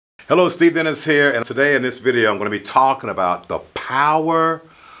Hello, Steve Dennis here, and today in this video I'm going to be talking about the power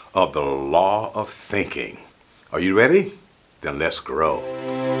of the law of thinking. Are you ready? Then let's grow.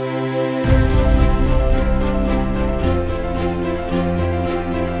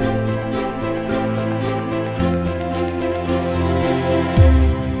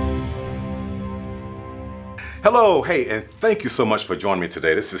 Hello, hey, and thank you so much for joining me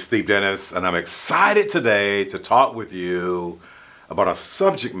today. This is Steve Dennis, and I'm excited today to talk with you about a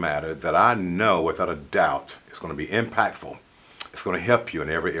subject matter that I know without a doubt is going to be impactful. It's going to help you in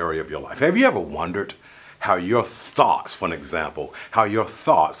every area of your life. Have you ever wondered how your thoughts, for an example, how your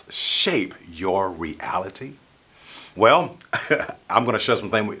thoughts shape your reality? Well, I'm going to share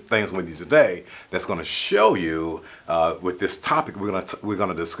some things with you today that's going to show you with this topic we're going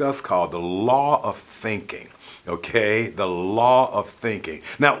to discuss called the law of thinking. Okay, the law of thinking.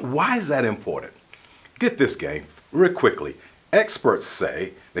 Now, why is that important? Get this, gang, real quickly. Experts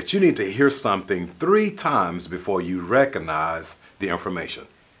say that you need to hear something 3 times before you recognize the information.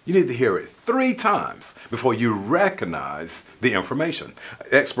 You need to hear it 3 times before you recognize the information.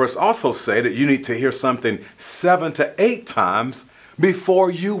 Experts also say that you need to hear something 7 to 8 times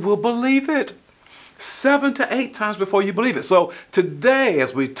before you will believe it. 7 to 8 times before you believe it. So today,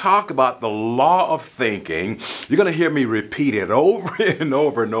 as we talk about the law of thinking, you're going to hear me repeat it over and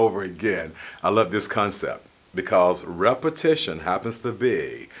over and over again. I love this concept, because repetition happens to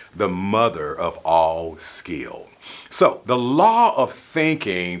be the mother of all skill. So the law of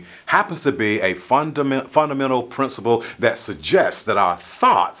thinking happens to be a fundamental principle that suggests that our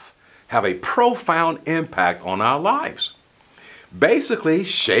thoughts have a profound impact on our lives, basically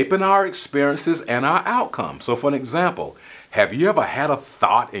shaping our experiences and our outcomes. So for an example, have you ever had a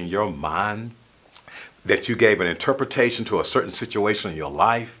thought in your mind that you gave an interpretation to a certain situation in your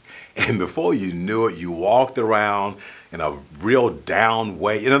life, and before you knew it, you walked around in a real down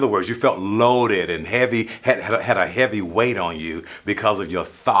way? In other words, you felt loaded and heavy, had a heavy weight on you because of your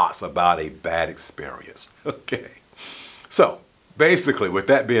thoughts about a bad experience. Okay. So basically, with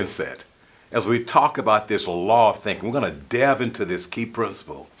that being said, as we talk about this law of thinking, we're going to delve into this key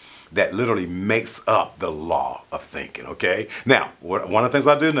principle that literally makes up the law of thinking. Okay. Now, one of the things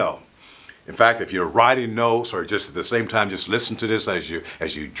I do know, in fact, if you're writing notes or just at the same time just listen to this as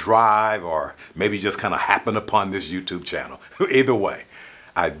you drive, or maybe just kind of happen upon this YouTube channel, either way,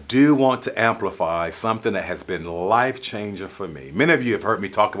 I do want to amplify something that has been life-changing for me. Many of you have heard me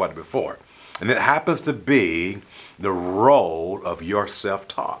talk about it before, and it happens to be the role of your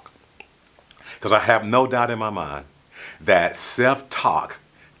self-talk. Because I have no doubt in my mind that self-talk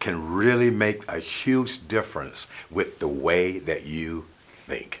can really make a huge difference with the way that you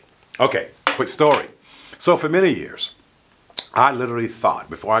think. Okay, quick story. So for many years, I literally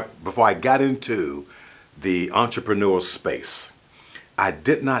thought, before I got into the entrepreneurial space, I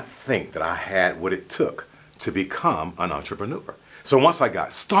did not think that I had what it took to become an entrepreneur. So once I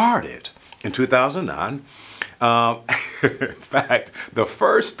got started in 2009, in fact, the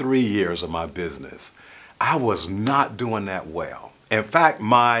first 3 years of my business, I was not doing that well. In fact,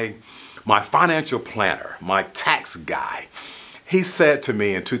 my financial planner, my tax guy, he said to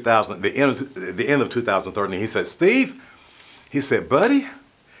me in the end of 2013, he said, "Steve," he said, "buddy,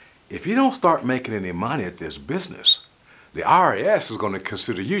 if you don't start making any money at this business, the IRS is going to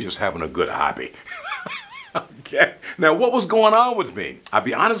consider you just having a good hobby." Okay. Now, what was going on with me? I'll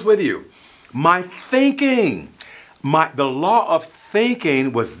be honest with you. My thinking, the law of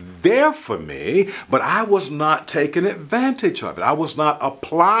thinking was there for me, but I was not taking advantage of it. I was not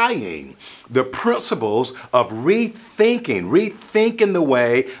applying the principles of rethinking the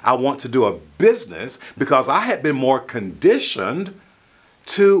way I want to do a business, because I had been more conditioned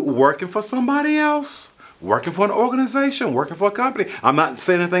to working for somebody else, working for an organization, working for a company. I'm not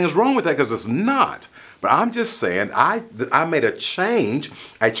saying anything is wrong with that, because it's not. But I'm just saying I made a change.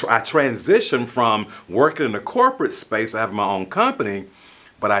 I transitioned from working in the corporate space, I have my own company,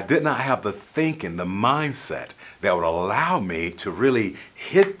 but I did not have the thinking, the mindset that would allow me to really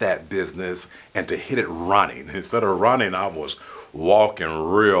hit that business and to hit it running. Instead of running, I was walking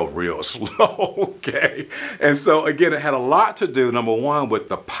real slow, okay? And so again, it had a lot to do, number one, with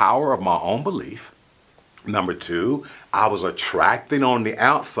the power of my own belief. Number 2, I was attracting on the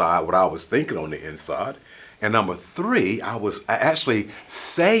outside what I was thinking on the inside. And number 3, I was actually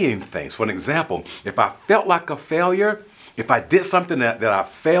saying things. For an example, if I felt like a failure, if I did something that I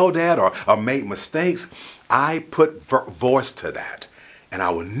failed at or made mistakes, I put voice to that. And I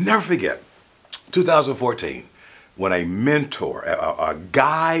will never forget 2014, when a mentor, a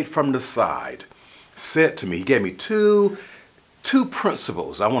guide from the side, said to me, he gave me two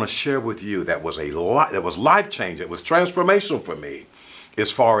principles I want to share with you that was life-changing. It was transformational for me.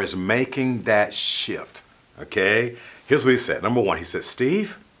 as far as making that shift. Okay? Here's what he said. Number one, he said,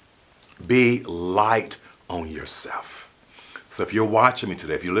 Steve, be light on yourself. So if you're watching me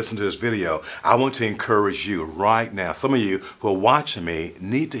today, if you listen to this video, I want to encourage you right now. Some of you who are watching me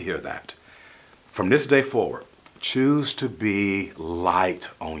need to hear that. From this day forward, choose to be light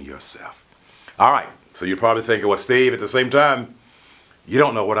on yourself. All right. So you're probably thinking, well, Steve, at the same time, you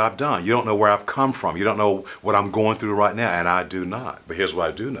don't know what I've done. You don't know where I've come from. You don't know what I'm going through right now. And I do not. But here's what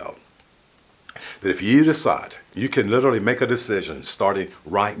I do know. That if you decide, you can literally make a decision starting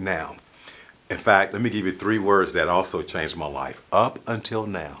right now. In fact, let me give you 3 words that also changed my life. Up until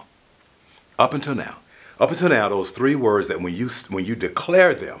now. Up until now. Up until now, those 3 words that when you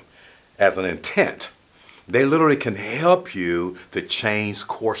declare them as an intent, they literally can help you to change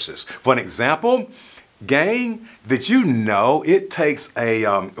courses. For an example, gang, did you know it takes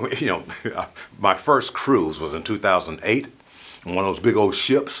a, my first cruise was in 2008, on one of those big old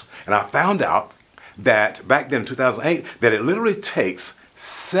ships, and I found out that back then in 2008, that it literally takes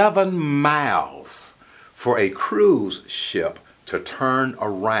 7 miles for a cruise ship to turn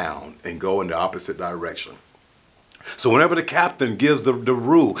around and go in the opposite direction. So whenever the captain gives the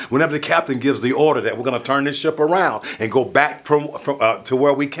rule, whenever the captain gives the order that we're going to turn this ship around and go back to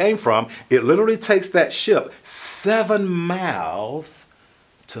where we came from, it literally takes that ship 7 miles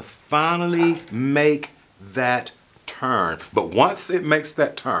to finally make that turn. But once it makes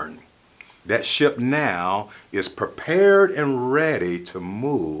that turn, that ship now is prepared and ready to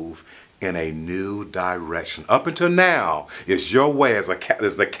move in a new direction. Up until now, it's your way as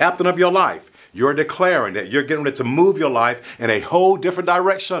the captain of your life. You're declaring that you're getting ready to move your life in a whole different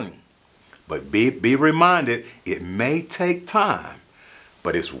direction. But be reminded, it may take time,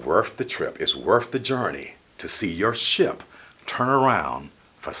 but it's worth the trip. It's worth the journey to see your ship turn around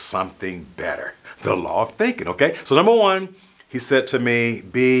for something better. The law of thinking, okay? So number 1, he said to me,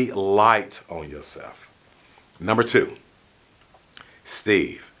 be light on yourself. Number 2,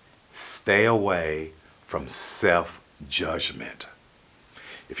 Steve, stay away from self-judgment.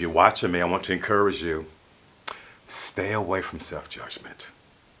 If you're watching me, I want to encourage you, stay away from self-judgment.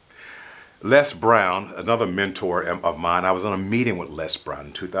 Les Brown, another mentor of mine, I was in a meeting with Les Brown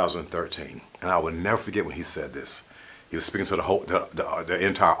in 2013, and I will never forget when he said this. He was speaking to the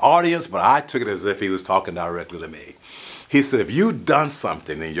entire audience, but I took it as if he was talking directly to me. He said, if you've done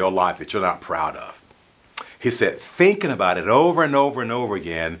something in your life that you're not proud of, he said, thinking about it over and over and over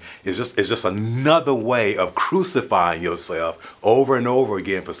again is just another way of crucifying yourself over and over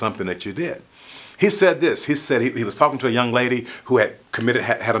again for something that you did. He said this. He said he was talking to a young lady who had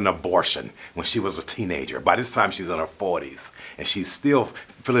an abortion when she was a teenager. By this time, she's in her 40s, and she's still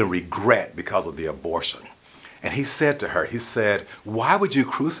feeling regret because of the abortion. And he said to her, he said, why would you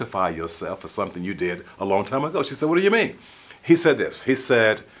crucify yourself for something you did a long time ago? She said, what do you mean? He said this. He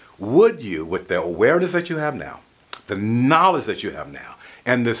said, would you, with the awareness that you have now, the knowledge that you have now,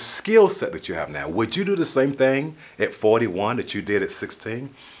 and the skill set that you have now, would you do the same thing at 41 that you did at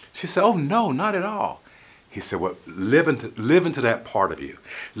 16? She said, oh, no, not at all. He said, well, live into that part of you.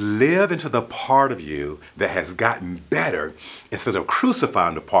 Live into the part of you that has gotten better instead of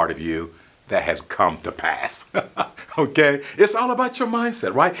crucifying the part of you that has come to pass. Okay? It's all about your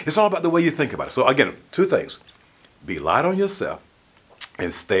mindset, right? It's all about the way you think about it. So again, 2 things. Be light on yourself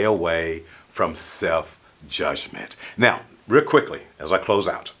and stay away from self-judgment. Now, real quickly, as I close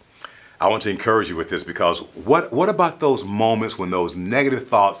out, I want to encourage you with this because what about those moments when those negative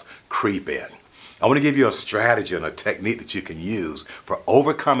thoughts creep in? I want to give you a strategy and a technique that you can use for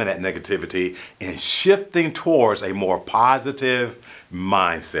overcoming that negativity and shifting towards a more positive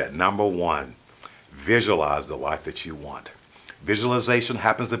mindset. Number 1, visualize the life that you want. Visualization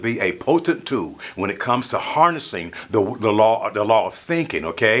happens to be a potent tool when it comes to harnessing the law of thinking,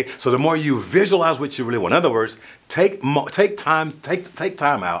 okay? So the more you visualize what you really want, in other words, take time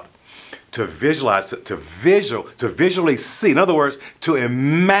out to visualize, to visually see. In other words, to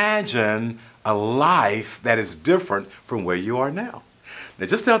imagine a life that is different from where you are now. Now,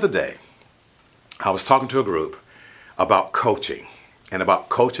 just the other day, I was talking to a group about coaching and about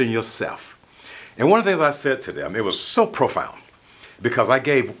coaching yourself. And one of the things I said to them, it was so profound because I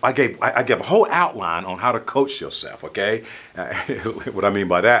gave a whole outline on how to coach yourself, okay? What I mean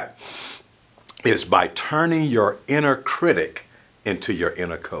by that is by turning your inner critic into your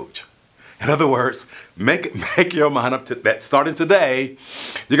inner coach. In other words, make your mind up to that starting today,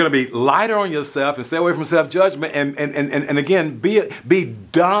 you're going to be lighter on yourself and stay away from self-judgment and again, be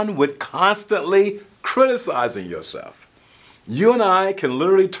done with constantly criticizing yourself. You and I can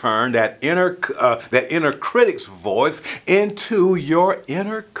literally turn that inner critic's voice into your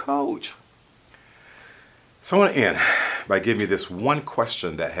inner coach. So I want to end by giving me this one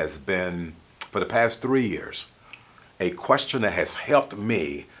question that has been, for the past 3 years, a question that has helped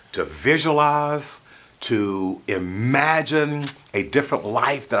me to visualize, to imagine a different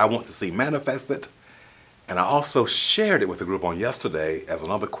life that I want to see manifested. And I also shared it with the group on yesterday as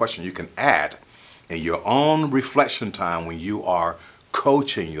another question you can add in your own reflection time when you are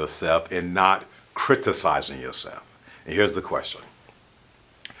coaching yourself and not criticizing yourself. And here's the question.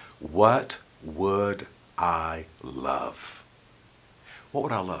 What would I love? What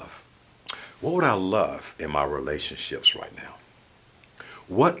would I love? What would I love in my relationships right now?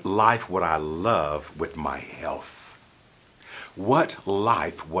 What life would I love with my health? What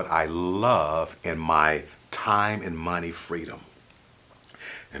life would I love in my time and money freedom?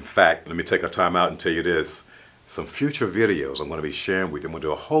 In fact, let me take a time out and tell you this. Some future videos I'm going to be sharing with you. I'm going to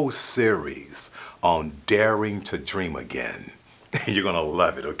do a whole series on daring to dream again. You're going to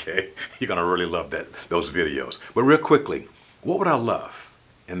love it, okay? You're going to really love those videos. But real quickly, what would I love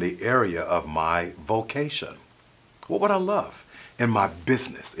in the area of my vocation? What would I love in my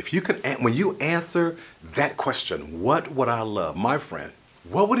business? If you could, when you answer that question, what would I love, my friend,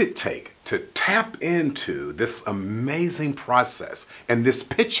 what would it take to tap into this amazing process and this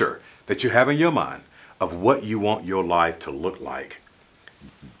picture that you have in your mind of what you want your life to look like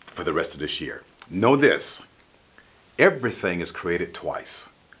for the rest of this year? Know this. Everything is created twice.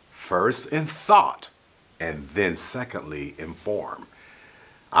 First in thought, and then secondly in form.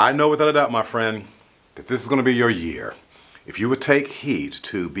 I know without a doubt, my friend, that this is going to be your year. If you would take heed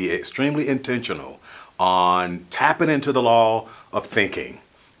to be extremely intentional on tapping into the law of thinking,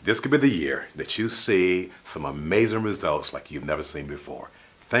 this could be the year that you see some amazing results like you've never seen before.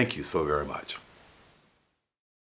 Thank you so very much.